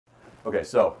Okay,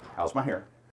 so how's my hair?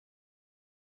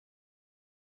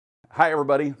 Hi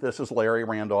everybody, this is Larry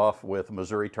Randolph with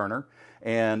Missouri Turner,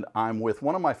 and I'm with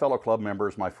one of my fellow club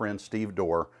members, my friend Steve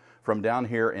Dorr, from down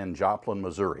here in Joplin,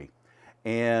 Missouri.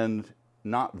 And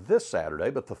not this Saturday,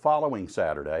 but the following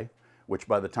Saturday, which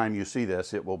by the time you see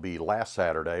this, it will be last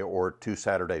Saturday or 2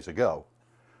 Saturdays ago.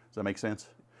 Does that make sense?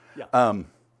 Yeah.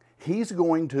 He's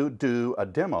going to do a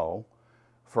demo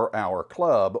for our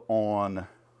club on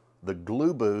the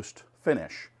Glue Boost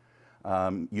finish.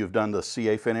 You've done the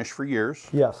CA finish for years.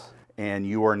 Yes. And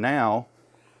you are now,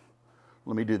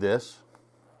 let me do this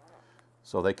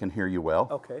so they can hear you well.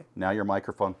 Okay. Now your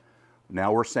microphone,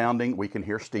 now we're sounding, we can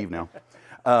hear Steve now.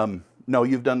 No,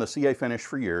 you've done the CA finish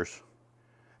for years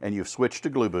and you've switched to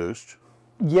Glue Boost.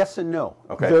 Yes and no.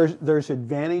 Okay. There's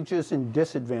advantages and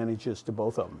disadvantages to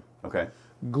both of them. Okay.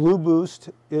 Glue Boost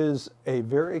is a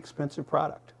very expensive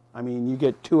product. I mean, you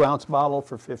get 2-ounce bottle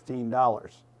for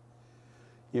 $15.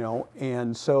 You know,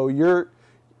 and so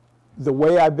the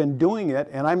way I've been doing it,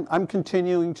 and I'm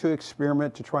continuing to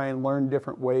experiment to try and learn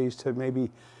different ways to maybe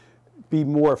be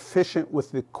more efficient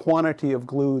with the quantity of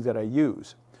glue that I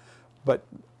use. But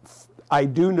I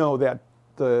do know that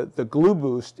the Glue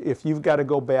Boost, if you've got to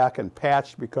go back and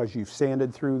patch because you've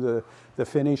sanded through the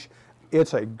finish,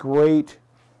 it's a great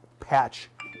patch.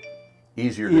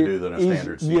 Easier to do than a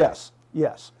standard CA. Yes,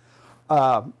 yes.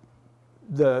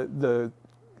 The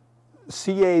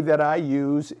CA that I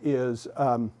use is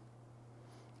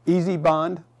Easy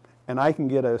Bond, and I can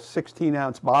get a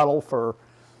 16-ounce bottle for,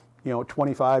 you know,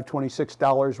 $25,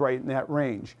 $26 right in that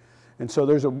range. And so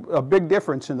there's a big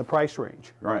difference in the price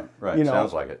range. Right, right. You know,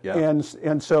 sounds like it, yeah.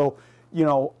 And so, you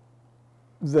know,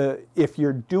 if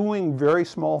you're doing very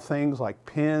small things like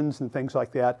pins and things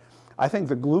like that, I think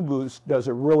the Glue Boost does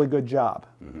a really good job.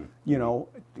 Mm-hmm. You know,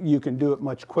 you can do it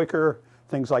much quicker,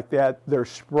 things like that. Their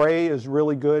spray is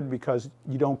really good because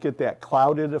you don't get that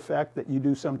clouded effect that you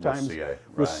do sometimes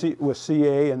with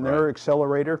CA and their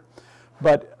accelerator.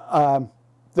 But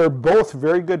they're both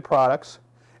very good products,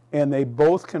 and they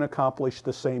both can accomplish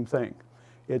the same thing.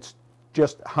 It's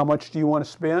just how much do you want to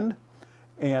spend,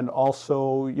 and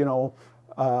also, you know,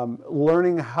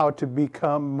 learning how to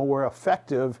become more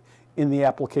effective in the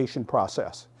application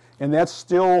process. And that's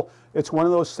still, it's one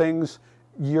of those things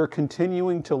you're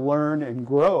continuing to learn and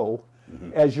grow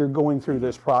as you're going through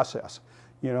this process.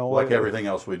 You know, like everything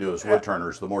else we do as wood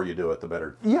turners, the more you do it, the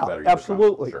better. Yeah, the better you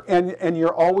absolutely. Sure. And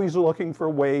you're always looking for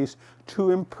ways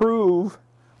to improve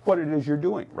what it is you're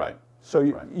doing. Right. So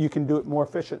you can do it more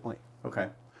efficiently. Okay.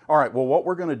 All right. Well, what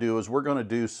we're going to do is we're going to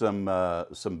do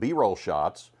some B-roll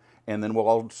shots, and then we'll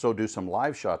also do some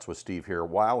live shots with Steve here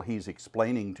while he's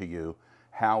explaining to you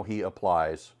how he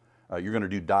applies. You're going to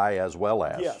do dye as well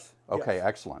as. Yes. Okay. Yes.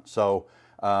 Excellent. So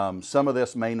some of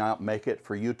this may not make it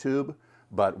for YouTube,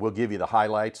 but we'll give you the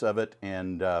highlights of it,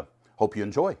 and hope you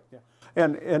enjoy. Yeah.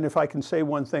 And if I can say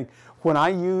one thing, when I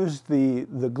use the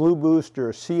Glue Boost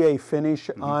or CA finish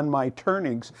on my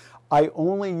turnings, I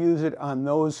only use it on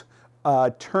those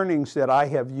turnings that I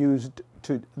have used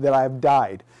that I've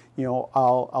dyed. You know,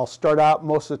 I'll start out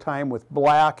most of the time with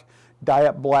black, dye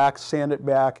it black, sand it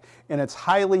back, and it's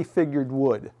highly figured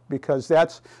wood, because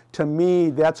that's, to me,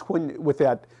 that's when, with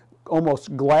that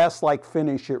almost glass-like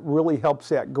finish, it really helps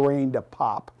that grain to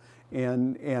pop.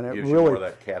 And it Gives really, you more of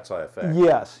that cat's eye effect.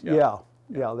 yes, yeah,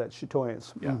 that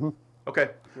chatoyance. Yeah.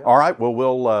 Okay. All right. Well,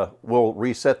 we'll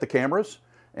reset the cameras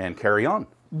and carry on.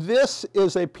 This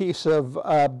is a piece of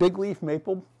big leaf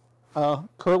maple,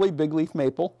 curly big leaf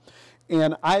maple,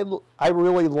 and I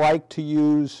really like to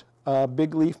use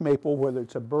big leaf maple, whether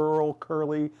it's a burl,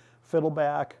 curly,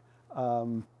 fiddleback,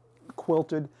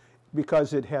 quilted,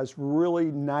 because it has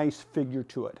really nice figure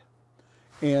to it,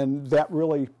 and that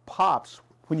really pops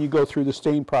when you go through the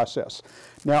stain process.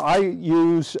 Now I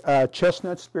use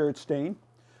Chestnut Spirit Stain,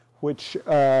 which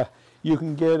you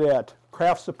can get at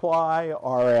Craft Supply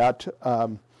or at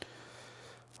the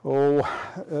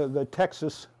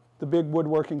Texas, the big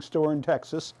woodworking store in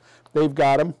Texas. They've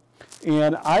got them.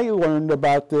 And I learned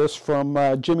about this from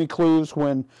Jimmy Clues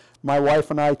when my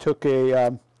wife and I took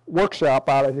a workshop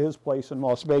out at his place in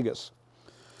Las Vegas.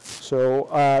 So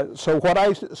what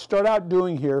I start out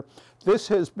doing here, this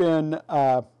has been,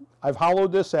 I've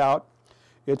hollowed this out.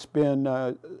 It's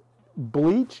been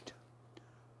bleached.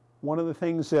 One of the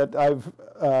things that I've,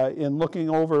 in looking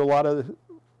over a lot of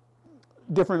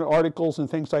different articles and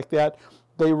things like that,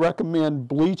 they recommend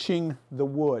bleaching the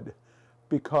wood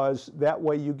because that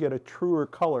way you get a truer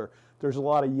color. There's a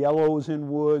lot of yellows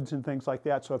in woods and things like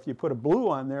that, so if you put a blue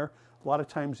on there, a lot of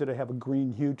times it'll have a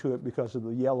green hue to it because of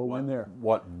the yellow in there.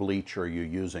 What bleach are you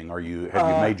using? Have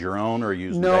you made your own, or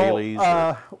using no, Bailey's?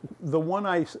 The one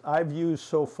I've used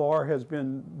so far has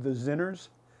been the Zinners.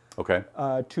 Okay.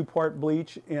 2-part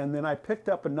bleach, and then I picked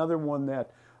up another one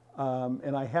that,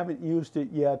 and I haven't used it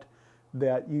yet,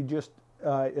 that you just,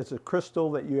 it's a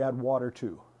crystal that you add water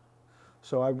to.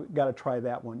 So I've got to try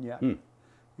that one yet.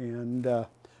 And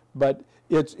but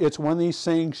it's one of these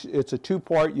things. It's a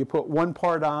 2-part. You put 1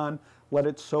 part on, let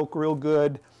it soak real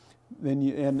good. Then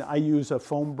and I use a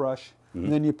foam brush.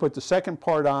 And then you put the 2nd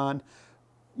part on,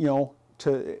 you know,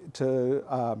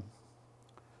 to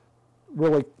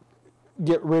really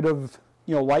get rid of,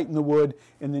 you know, lighten the wood,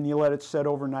 and then you let it set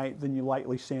overnight. Then you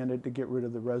lightly sand it to get rid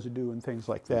of the residue and things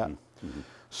like that.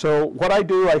 So what I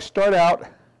do, I start out,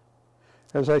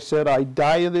 as I said, I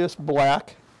dye this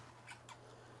black.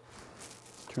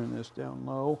 Turn this down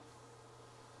low.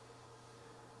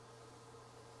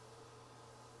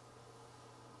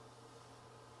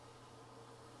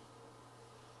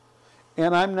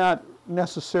 And I'm not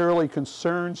necessarily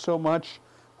concerned so much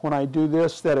when I do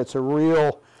this that it's a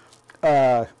real,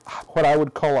 what I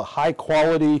would call a high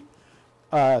quality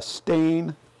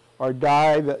stain or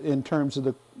dye that in terms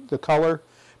of the color,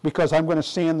 because I'm going to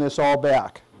sand this all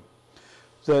back.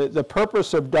 The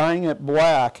purpose of dyeing it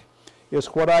black is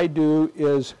what I do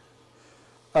is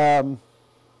I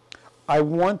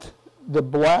want the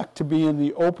black to be in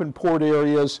the open port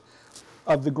areas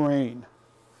of the grain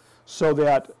so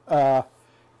that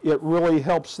it really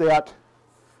helps that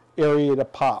area to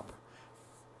pop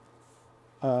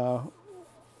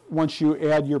once you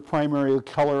add your primary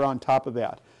color on top of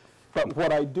that. But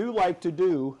what I do like to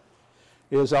do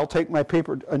is I'll take my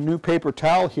a new paper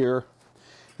towel here,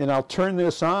 and I'll turn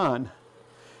this on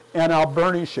and I'll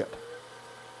burnish it.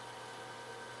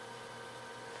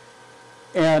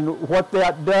 And what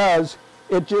that does,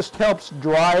 it just helps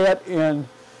dry it and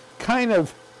kind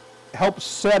of helps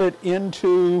set it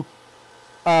into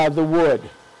the wood.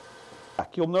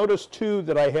 You'll notice too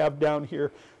that I have down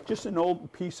here just an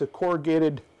old piece of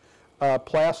corrugated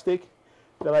plastic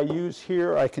that I use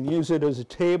here. I can use it as a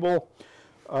table.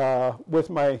 With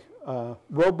my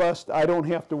robust, I don't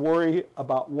have to worry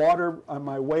about water on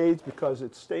my lathes because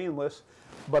it's stainless,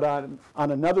 but on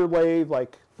another lathe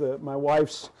like my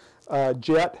wife's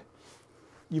jet,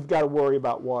 you've got to worry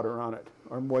about water on it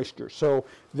or moisture. So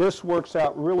this works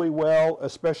out really well,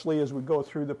 especially as we go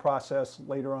through the process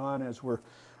later on as we're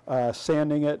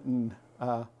sanding it and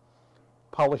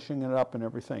polishing it up and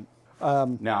everything.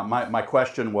 Now, my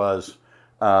question was,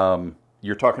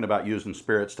 you're talking about using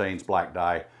spirit stains, black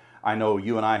dye. I know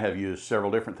you and I have used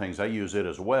several different things. I use it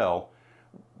as well.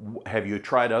 Have you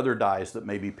tried other dyes that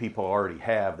maybe people already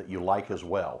have that you like as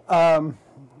well?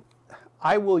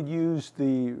 I will use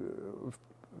the,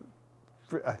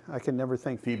 I can never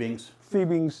think. Phoebings?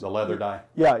 Phoebings. The leather dye?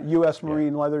 Yeah, U.S.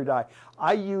 Marine leather dye.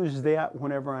 I use that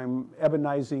whenever I'm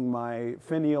ebonizing my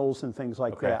finials and things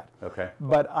like that. Okay.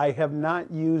 But I have not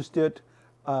used it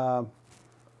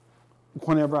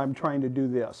whenever I'm trying to do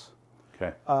this.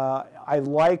 Okay. I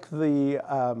like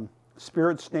the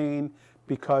spirit stain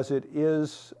because it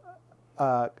is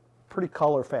pretty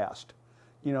color fast.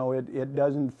 You know, it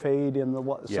doesn't fade in the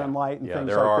sunlight and things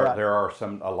like that. There are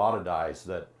a lot of dyes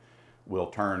that will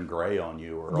turn gray on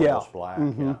you or almost black.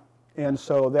 Yeah. And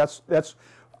so that's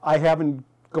I haven't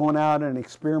gone out and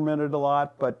experimented a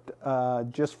lot,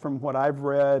 but just from what I've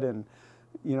read and,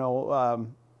 you know,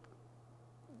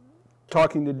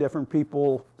 talking to different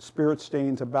people, spirit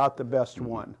stain's about the best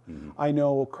one. I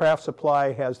know Craft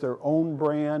Supply has their own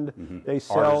brand. They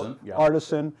sell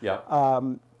Artisan.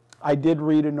 I did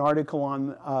read an article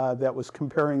on that was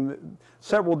comparing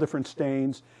several different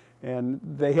stains, and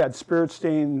they had spirit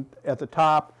stain at the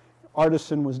top.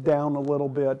 Artisan was down a little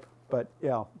bit, but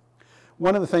yeah.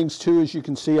 One of the things too is you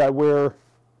can see I wear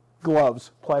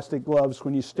gloves, plastic gloves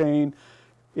when you stain.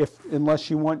 Unless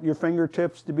you want your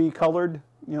fingertips to be colored,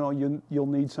 you know, you'll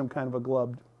need some kind of a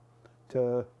glove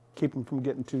to keep them from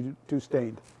getting too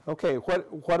stained. Okay,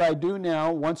 what I do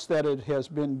now, once that it has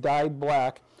been dyed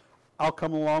black, I'll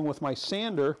come along with my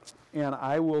sander and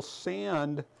I will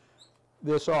sand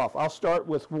this off. I'll start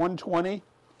with 120.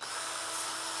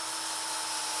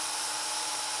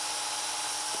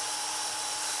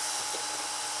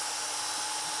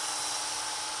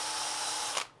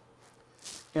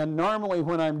 And normally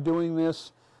when I'm doing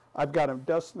this, I've got a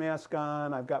dust mask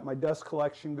on, I've got my dust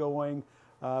collection going,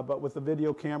 but with the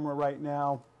video camera right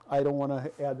now, I don't want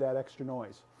to add that extra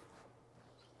noise.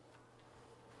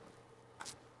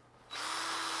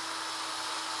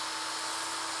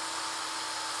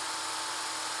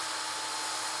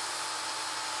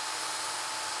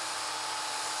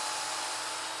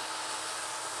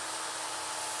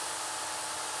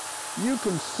 you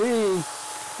can see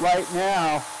right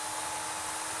now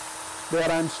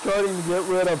that I'm starting to get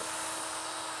rid of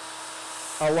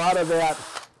a lot of that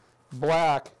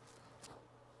black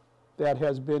that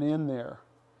has been in there.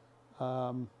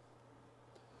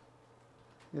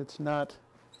 It's not,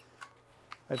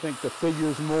 I think the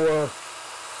figure's more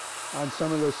on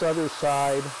some of this other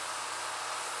side.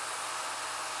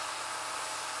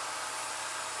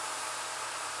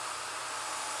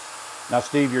 Now,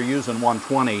 Steve, you're using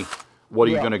 120. What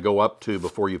are you Yeah. going to go up to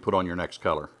before you put on your next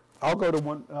color? I'll go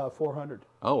to 400.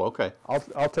 Oh, okay.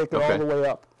 I'll take it all Okay. the way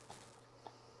up.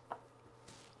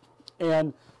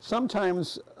 And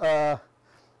sometimes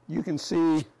you can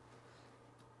see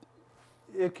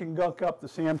it can gunk up the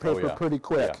sandpaper pretty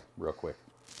quick. Yeah, real quick.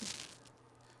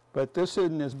 But this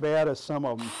isn't as bad as some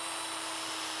of them.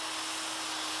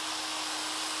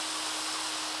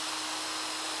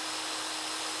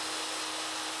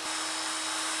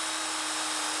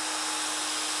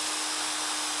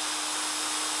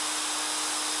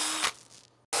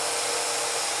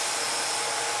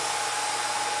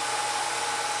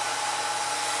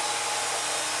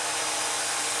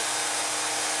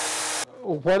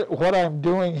 What I'm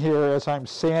doing here is I'm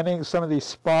sanding some of these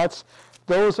spots.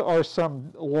 Those are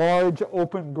some large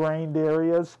open grained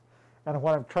areas, and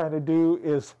what I'm trying to do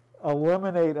is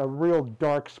eliminate a real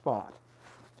dark spot.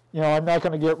 You know, I'm not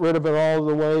going to get rid of it all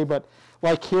the way, but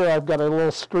like here I've got a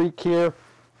little streak here.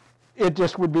 It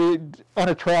just would be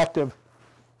unattractive,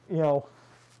 you know.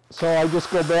 So I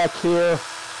just go back here,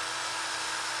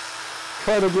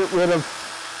 try to get rid of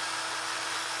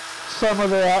some of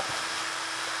that,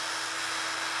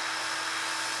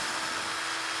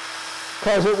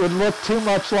 because it would look too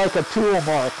much like a tool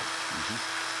mark.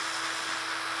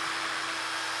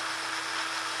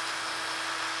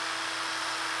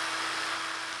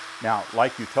 Now,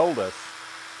 like you told us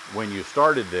when you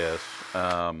started this,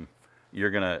 you're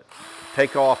going to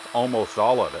take off almost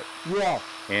all of it. Yeah.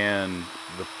 And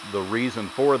the reason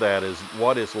for that is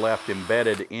what is left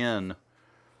embedded in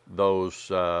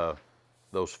those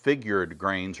figured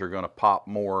grains are going to pop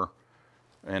more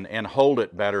and hold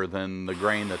it better than the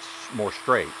grain that's more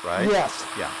straight, right? Yes.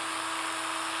 Yeah.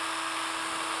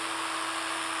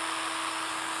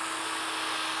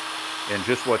 And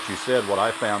just what you said, what I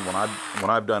found when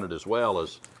I've done it as well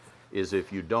is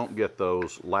if you don't get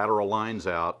those lateral lines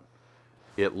out,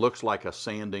 it looks like a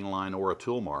sanding line or a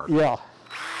tool mark. Yeah.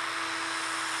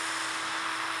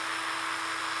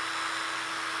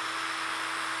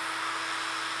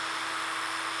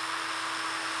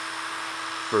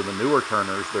 For the newer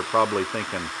turners, they're probably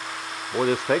thinking, boy,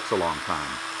 this takes a long time.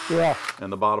 Yeah.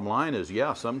 And the bottom line is,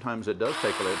 yeah, sometimes it does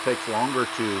take, it takes longer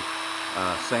to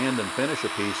sand and finish a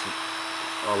piece,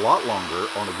 a lot longer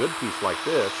on a good piece like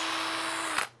this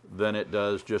than it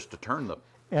does just to turn the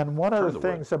And one of the wood.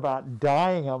 things about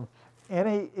dyeing them,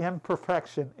 any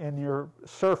imperfection in your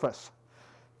surface,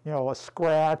 you know, a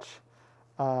scratch,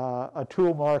 a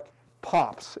tool mark,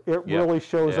 pops. It Yeah. really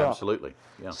shows Yeah, up. absolutely.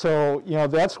 Yeah. So, you know,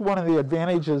 that's one of the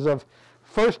advantages of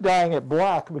first dyeing it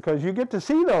black, because you get to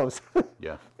see those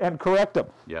Yeah. and correct them.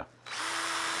 Yeah.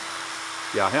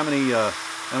 Yeah. How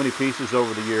many pieces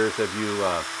over the years have you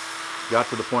got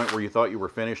to the point where you thought you were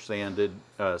finished sanded,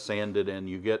 and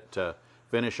you get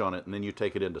finish on it, and then you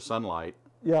take it into sunlight,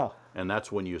 Yeah. and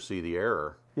that's when you see the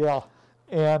error. Yeah,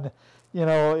 and you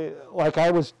know, like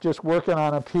I was just working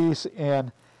on a piece,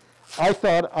 and I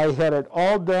thought I had it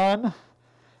all done,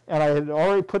 and I had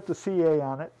already put the CA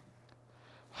on it,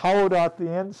 hollowed out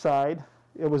the inside.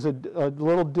 It was a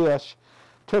little dish.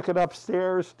 Took it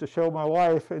upstairs to show my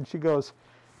wife, and she goes,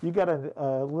 "You got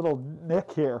a little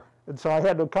nick here," and so I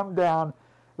had to come down,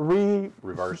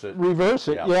 Reverse it.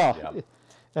 yeah,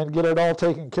 and get it all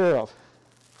taken care of.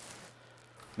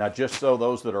 Now, just so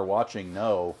those that are watching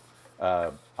know,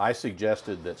 I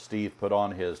suggested that Steve put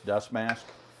on his dust mask,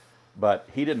 but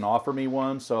he didn't offer me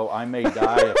one, so I may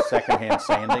die of secondhand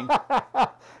sanding.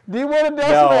 Do you want a dust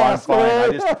No, I'm mask?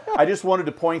 fine. I just wanted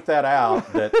to point that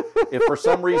out, that if for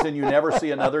some reason you never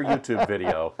see another YouTube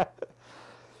video.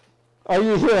 Are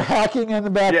you here hacking in the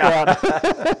background?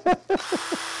 Yeah.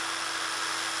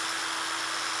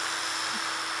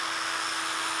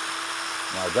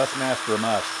 Now, dust masks are a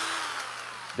must.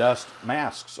 Dust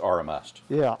masks are a must.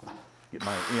 Yeah. Get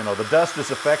my, you know, the dust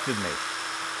has affected me.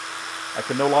 I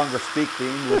can no longer speak the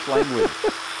English language.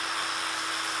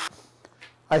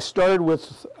 I started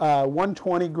with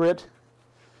 120 grit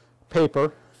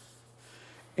paper,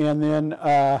 and then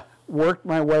worked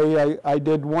my way. I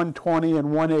did 120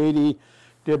 and 180,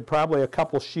 did probably a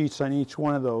couple sheets on each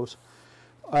one of those.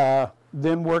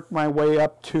 Then worked my way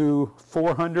up to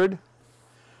 400.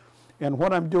 And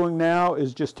what I'm doing now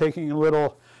is just taking a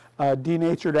little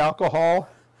denatured alcohol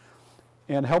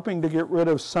and helping to get rid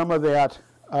of some of that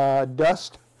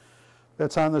dust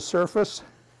that's on the surface.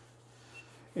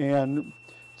 And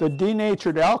the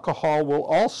denatured alcohol will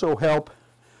also help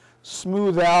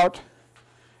smooth out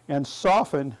and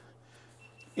soften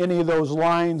any of those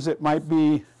lines that might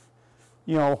be,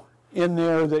 you know, in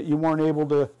there that you weren't able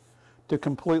to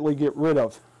completely get rid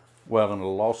of. Well, and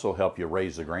it'll also help you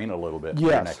raise the grain a little bit for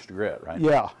Yes. your next grit, right?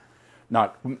 Yeah.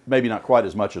 Maybe not quite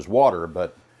as much as water,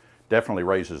 but definitely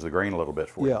raises the grain a little bit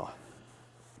for you. Yeah.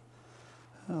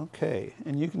 Okay,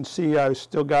 and you can see I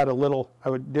still got a little,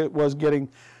 was getting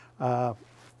a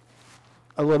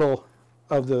little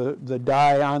of the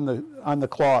dye on the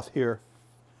cloth here.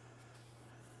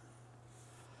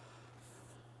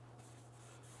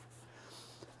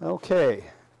 Okay,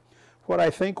 what I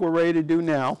think we're ready to do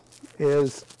now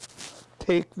is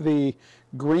take the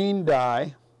green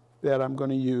dye that I'm going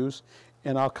to use,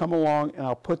 and I'll come along and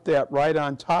I'll put that right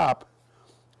on top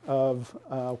of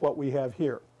what we have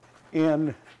here.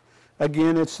 And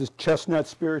again, it's the chestnut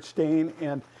spirit stain,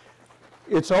 and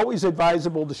it's always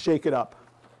advisable to shake it up.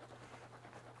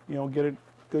 You know, get it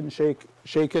good and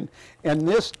shaken. And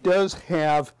this does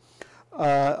have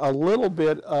a little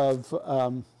bit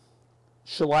of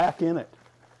shellac in it.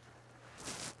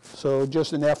 So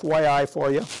just an FYI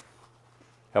for you.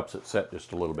 Helps it set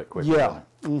just a little bit quicker. Yeah.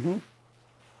 Mm-hmm.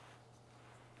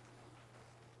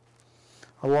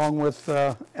 Along with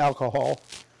alcohol.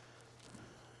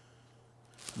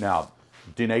 Now,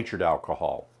 denatured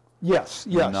alcohol. Yes,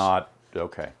 yes. Not,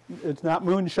 okay. It's not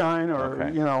moonshine or,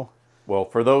 Okay. you know. Well,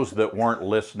 for those that weren't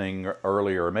listening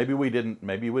earlier, maybe we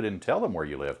didn't tell them where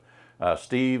you live.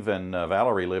 Steve and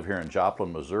Valerie live here in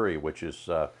Joplin, Missouri, which is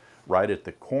right at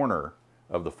the corner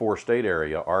of the four-state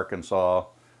area, Arkansas,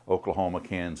 Oklahoma,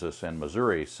 Kansas, and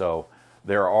Missouri. So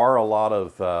there are a lot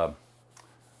of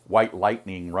white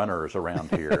lightning runners around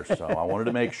here. So I wanted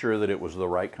to make sure that it was the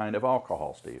right kind of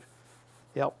alcohol, Steve.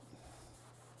 Yep.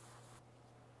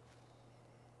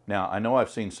 Now, I know I've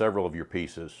seen several of your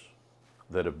pieces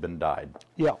that have been dyed.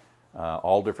 Yeah.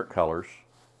 All different colors.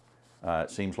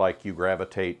 It seems like you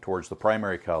gravitate towards the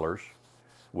primary colors,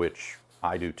 which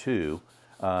I do too.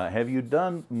 Have you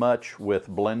done much with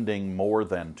blending more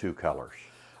than two colors?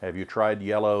 Have you tried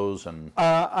yellows and...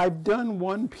 I've done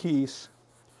one piece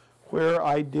where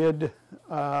I did,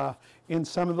 in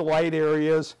some of the light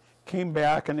areas, came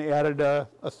back and added a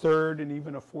third and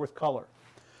even a fourth color.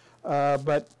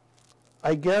 But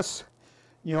I guess,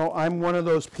 you know, I'm one of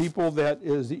those people that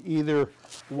is either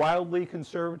wildly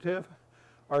conservative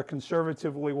or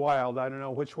conservatively wild. I don't know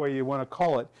which way you want to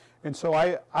call it. And so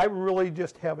I really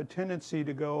just have a tendency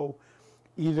to go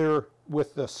either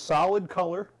with the solid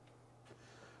color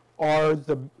or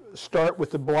start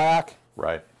with the black,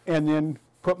 right, and then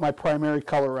put my primary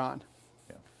color on.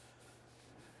 Yeah.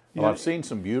 Well, I've seen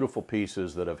some beautiful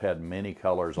pieces that have had many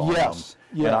colors on them. Yes.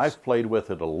 And I've played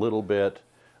with it a little bit.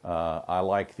 I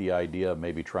like the idea of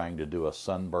maybe trying to do a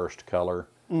sunburst color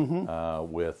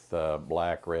with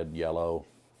black, red, yellow,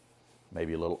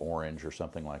 maybe a little orange or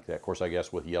something like that. Of course, I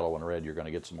guess with yellow and red, you're going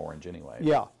to get some orange anyway.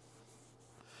 Yeah.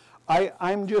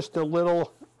 I'm just a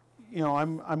little, you know,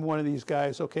 I'm one of these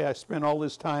guys, okay, I spent all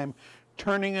this time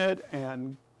turning it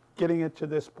and getting it to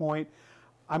this point.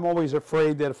 I'm always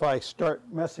afraid that if I start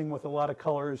messing with a lot of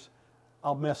colors,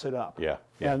 I'll mess it up. Yeah.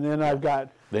 And then I've got...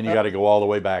 Then you got to go all the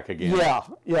way back again.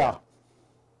 Yeah.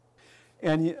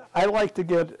 And I like to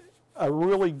get a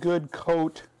really good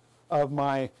coat of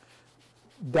my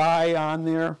dye on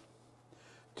there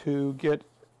to get,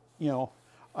 you know,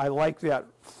 I like that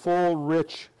full,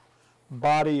 rich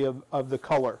body of the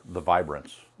color. The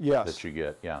vibrance that you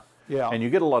get, yeah. And you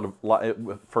get a lot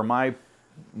of, for my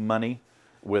money,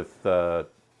 with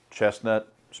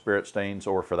chestnut spirit stains,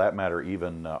 or for that matter,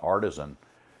 even artisan,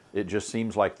 it just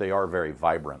seems like they are very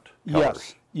vibrant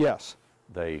colors. Yes.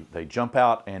 They jump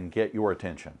out and get your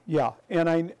attention. Yeah,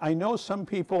 and I know some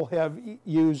people have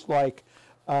used like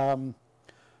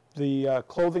the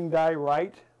clothing dye,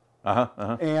 right?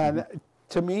 And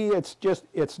to me,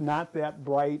 it's not that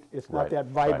bright. It's not that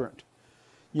vibrant.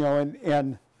 You know,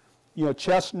 and you know,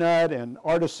 chestnut and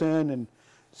artisan and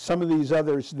some of these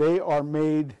others, they are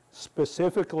made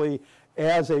specifically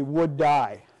as a wood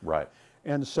dye. Right.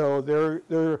 And so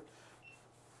they're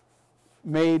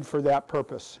made for that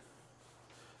purpose.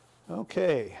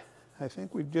 Okay, I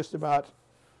think we've just about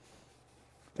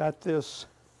got this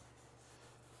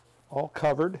all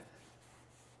covered.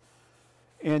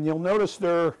 And you'll notice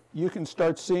there, you can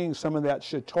start seeing some of that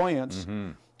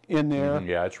chatoyance in there.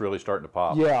 Yeah, it's really starting to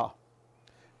pop. Yeah.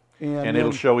 And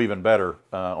it'll show even better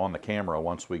on the camera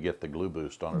once we get the glue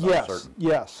boost on it. Yes, I'm certain.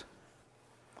 yes.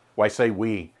 Well, I say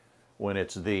we. when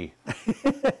it's the.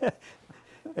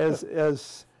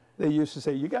 As they used to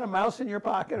say, you got a mouse in your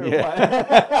pocket or what?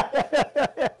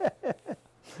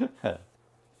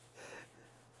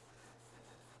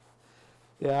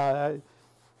 Yeah,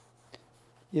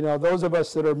 you know, those of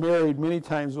us that are married many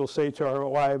times will say to our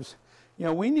wives, you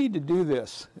know, we need to do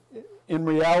this. In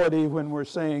reality, when we're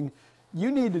saying,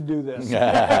 you need to do this.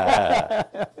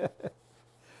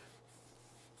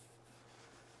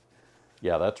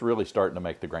 Yeah, that's really starting to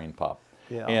make the grain pop.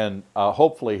 Yeah. And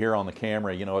hopefully here on the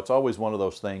camera, you know, it's always one of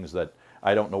those things that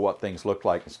I don't know what things look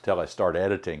like until I start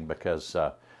editing, because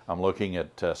I'm looking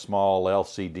at small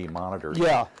LCD monitors.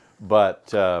 Yeah.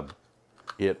 But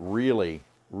it really,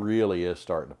 really is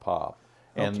starting to pop.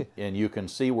 And, Okay. and you can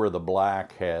see where the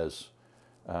black has,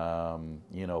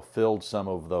 you know, filled some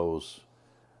of those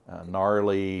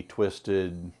gnarly,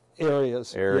 twisted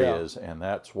Areas. and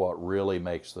that's what really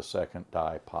makes the second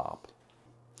die pop.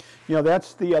 You know,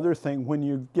 that's the other thing. When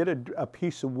you get a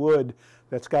piece of wood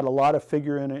that's got a lot of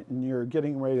figure in it and you're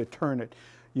getting ready to turn it,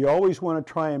 you always want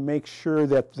to try and make sure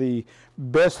that the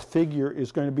best figure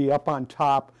is going to be up on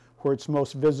top where it's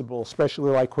most visible,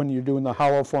 especially like when you're doing the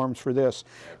hollow forms for this.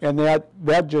 And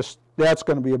that's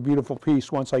going to be a beautiful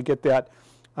piece once I get that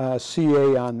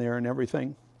CA on there and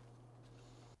everything.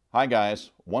 Hi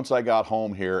guys, once I got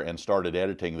home here and started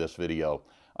editing this video,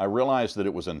 I realized that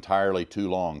it was entirely too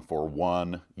long for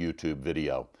one YouTube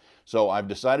video. So I've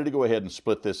decided to go ahead and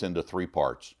split this into 3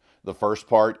 parts. The first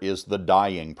part is the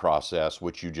dyeing process,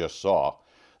 which you just saw.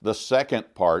 The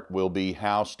second part will be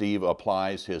how Steve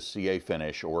applies his CA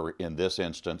finish, or in this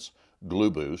instance,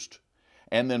 Glue Boost.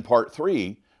 And then part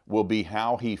 3 will be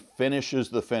how he finishes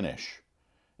the finish.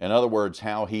 In other words,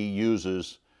 how he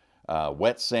uses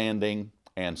wet sanding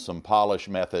and some polish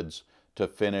methods to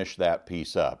finish that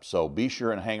piece up. So be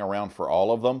sure and hang around for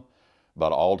all of them,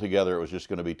 but altogether it was just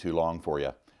going to be too long for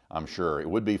you. I'm sure it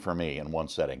would be for me in one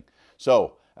setting.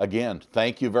 So again,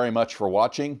 thank you very much for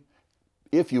watching.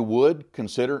 If you would,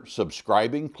 consider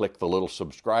subscribing. Click the little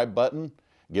subscribe button,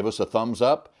 give us a thumbs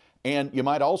up, and you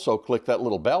might also click that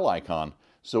little bell icon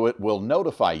so it will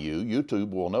notify you,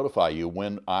 YouTube will notify you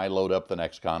when I load up the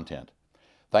next content.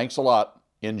 Thanks a lot.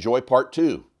 Enjoy part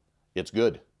 2. It's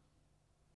good.